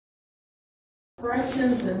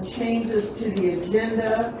Corrections and changes to the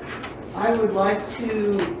agenda. I would like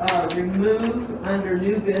to remove under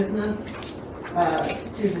new business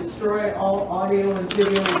to destroy all audio and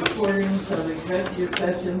video recordings of executive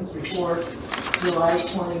sessions before July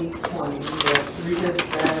 2020. We'll revisit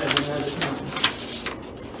that at another time.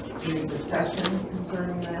 Any discussion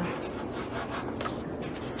concerning that?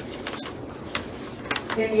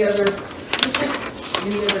 Any other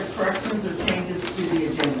corrections or changes to the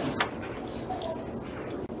agenda?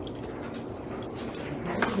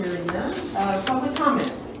 Hearing none. Public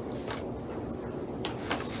comment.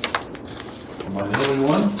 Am I the only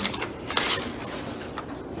one?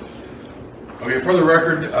 Okay, for the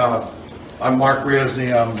record, I'm Mark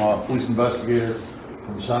Riesny. I'm a police investigator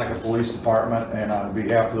from the Seneca Police Department, and on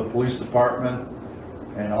behalf of the police department,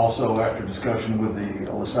 and also after discussion with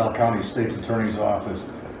the LaSalle County State's Attorney's Office,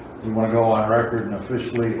 we want to go on record and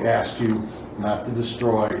officially ask you not to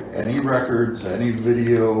destroy any records, any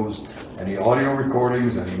videos, any audio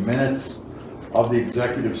recordings, any minutes of the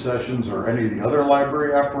executive sessions or any of the other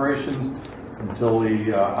library operations until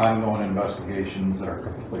the ongoing investigations are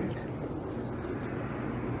complete.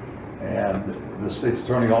 And the state's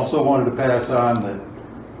attorney also wanted to pass on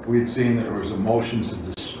that we'd seen that there was a motion to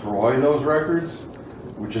destroy those records,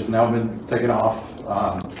 which has now been taken off.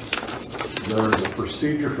 There is a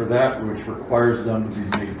procedure for that which requires them to be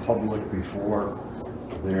made public before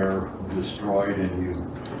they're destroyed, and you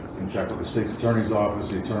can check with the state's attorney's office,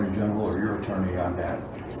 the attorney general, or your attorney on that.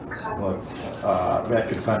 But that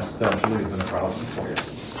could potentially have been a problem for you.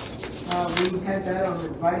 We had that on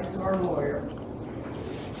advice of our lawyer.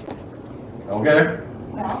 Okay?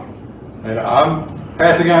 And I'm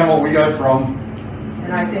passing on what we got from.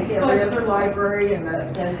 And I think every other library and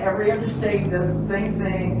every other state does the same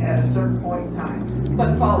thing at a certain point in time.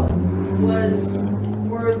 But Paul,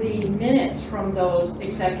 were the minutes from those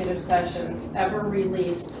executive sessions ever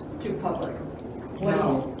released to public?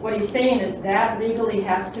 What he's saying is that legally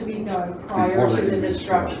has to be done prior to the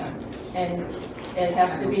destruction. And it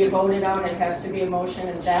has to be voted on, it has to be a motion,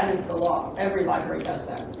 and that is the law. Every library does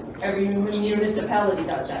that. Every municipality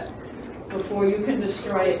does that. Before you can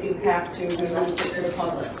destroy it, you have to release it to the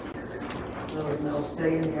public. So they'll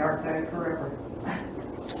stay in the archive forever.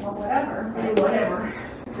 Well, whatever. Whatever.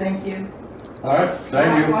 Thank you. All right,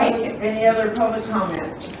 thank you. Any other public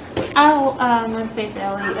comment? I'm Faith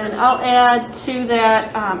Alley, and I'll add to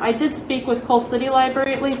that, I did speak with Coal City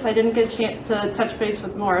Library at least. I didn't get a chance to touch base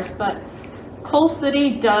with Morris, but Coal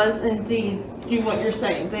City does indeed do what you're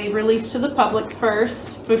saying. They release to the public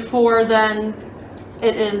first, before then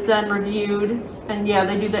it is then reviewed, and yeah,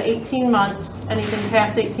 they do the 18 months. Anything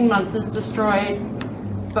past 18 months is destroyed,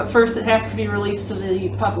 but first it has to be released to the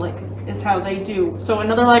public, is how they do. So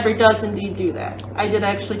another library does indeed do that. I did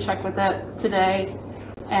actually check with that today,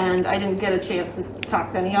 and I didn't get a chance to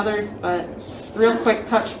talk to any others, but real quick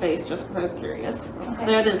touch base just because I was curious. Okay.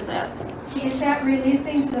 That is that. Is that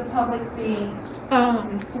releasing to the public being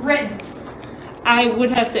written? I would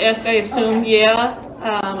have to ask, I assume, okay. Yeah.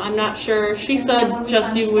 I'm not sure. She said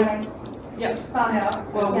just you would. Yes. Found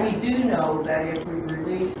out. Well, we do know that if we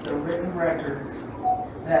release the written records,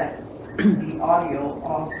 that the audio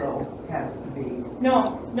also has to be.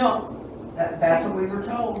 No. That's what we were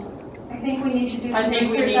told. I think we need to do some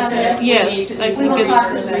research on this. Yes, we will talk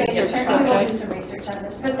to the state attorney. We will do some research on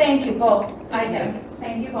this. But thank you both.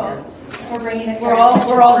 Thank you both. We're bringing it. We're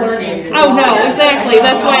all learning. Oh no, exactly.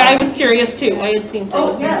 That's why I was curious too. I had seen things.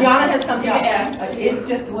 Oh, yeah. Yana has something to add. It's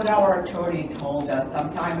just what our attorney told us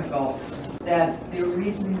some time ago, that the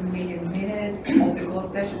reason minutes of the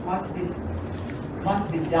closed session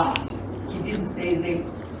must be done. He didn't say they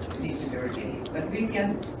need to be released, but we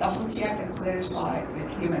can double check and clarify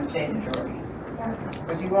with him and state attorney.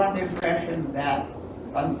 But we were under the impression that,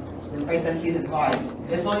 based on his advice,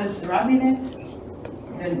 as long as there are minutes,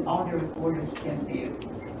 then audio recordings can be,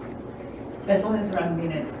 as long as there are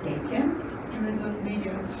minutes taken during those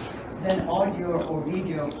videos, then audio or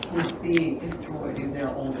video could be destroyed if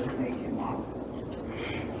they're older than 18 months.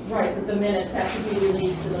 Right, but the minutes have to be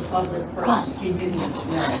released to the public first. He didn't know.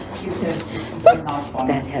 He said it's not fun.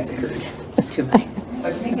 That has occurred to my.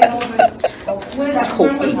 But we get over it.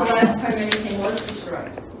 When was the last time anything was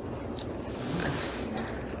destroyed?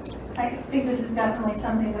 I think this is definitely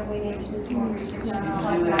something that we need to do some more research on. I'll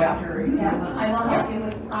help you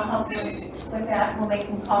with that. We'll make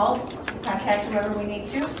some calls, contact whoever we need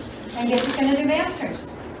to, and get definitive answers.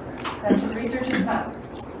 That's what research is about.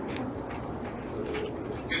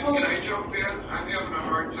 Can I jump in? I'm having a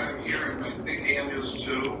hard time hearing. I think Ann is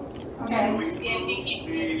too. Okay. Can we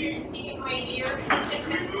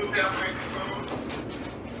remove that microphone?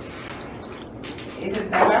 Is it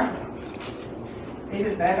better? Is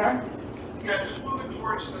it better? Yeah, just move it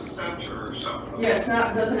towards the center or something. Yeah, it's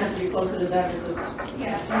not, doesn't have to be closer to that, it's just,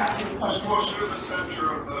 Yeah, that's pretty Just close. closer to the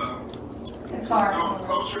center of the, As far. no,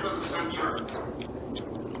 closer to the center.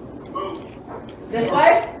 Move, This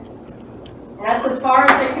way? That's as far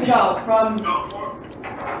as it can go, from no, for.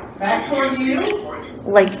 back towards you?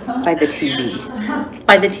 Like by the TV.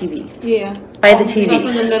 By the TV. Yeah. By the Up in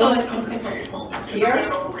TV. the middle. Here?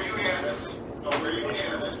 Where you had it, where you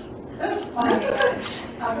had it.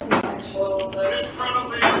 Out to the edge. Put it in front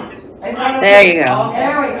of the, There you go.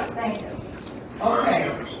 There we go. Thank you. Okay.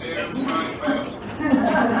 understands my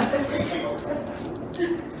math. Thank you.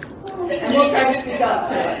 And we'll try to speak up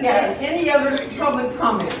to it. yes, any other public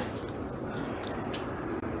comments?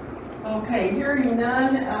 Okay, hearing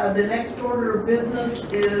none, the next order of business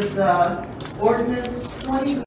is, ordinance 20